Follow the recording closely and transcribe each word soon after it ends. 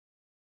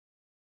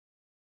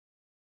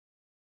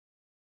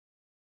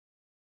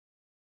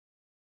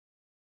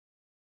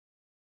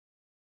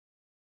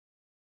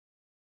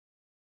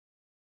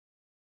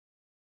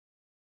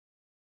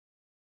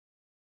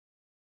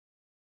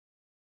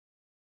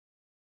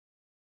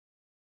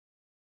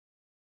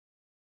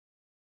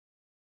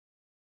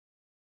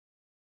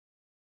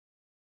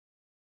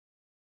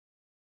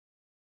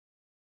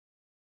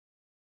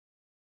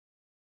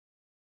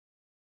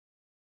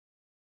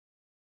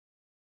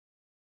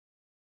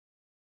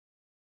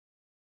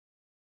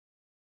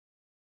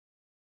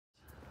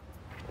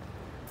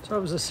So I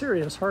was a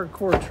serious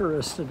hardcore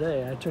tourist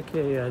today. I took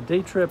a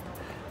day trip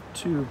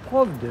to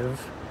Plovdiv.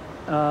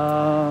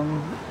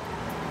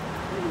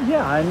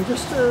 Yeah, and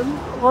just a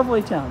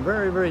lovely town.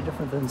 Very, very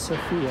different than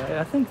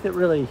Sofia. I think that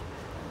really,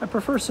 I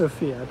prefer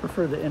Sofia. I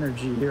prefer the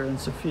energy here in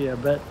Sofia.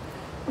 But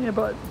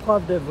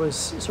Plovdiv was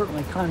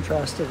certainly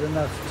contrasted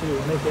enough to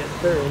make it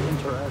very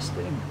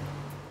interesting.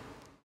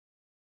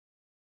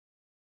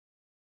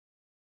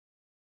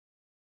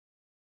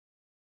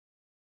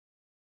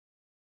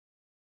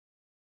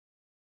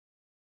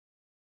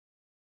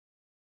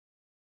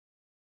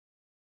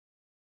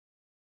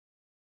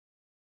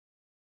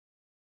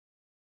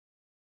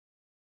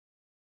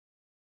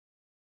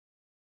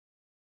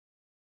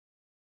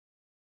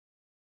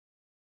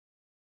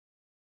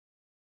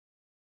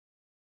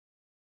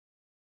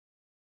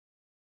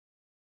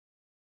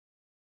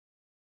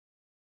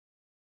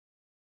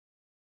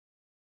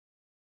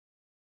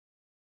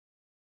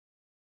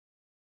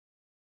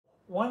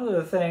 One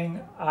other thing,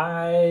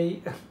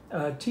 I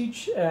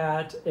teach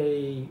at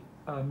a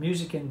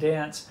music and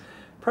dance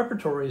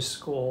preparatory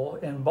school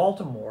in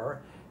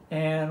Baltimore,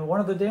 and one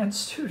of the dance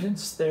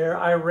students there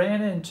I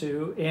ran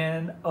into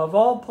in, of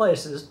all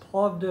places,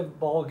 Plovdiv,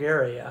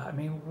 Bulgaria. I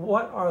mean,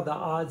 what are the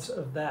odds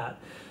of that?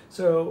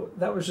 So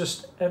that was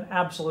just an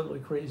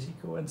absolutely crazy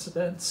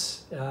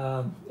coincidence,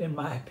 in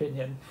my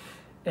opinion.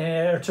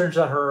 And it turns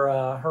out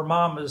her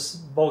mom is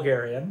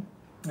Bulgarian,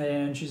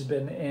 and she's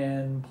been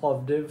in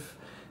Plovdiv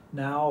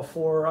now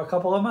for a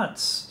couple of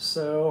months.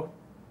 So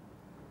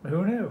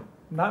who knew?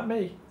 Not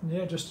me.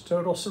 Yeah, just a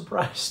total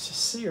surprise to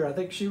see her. I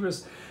think she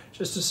was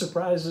just as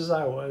surprised as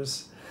I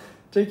was.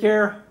 Take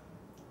care.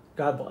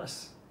 God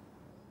bless.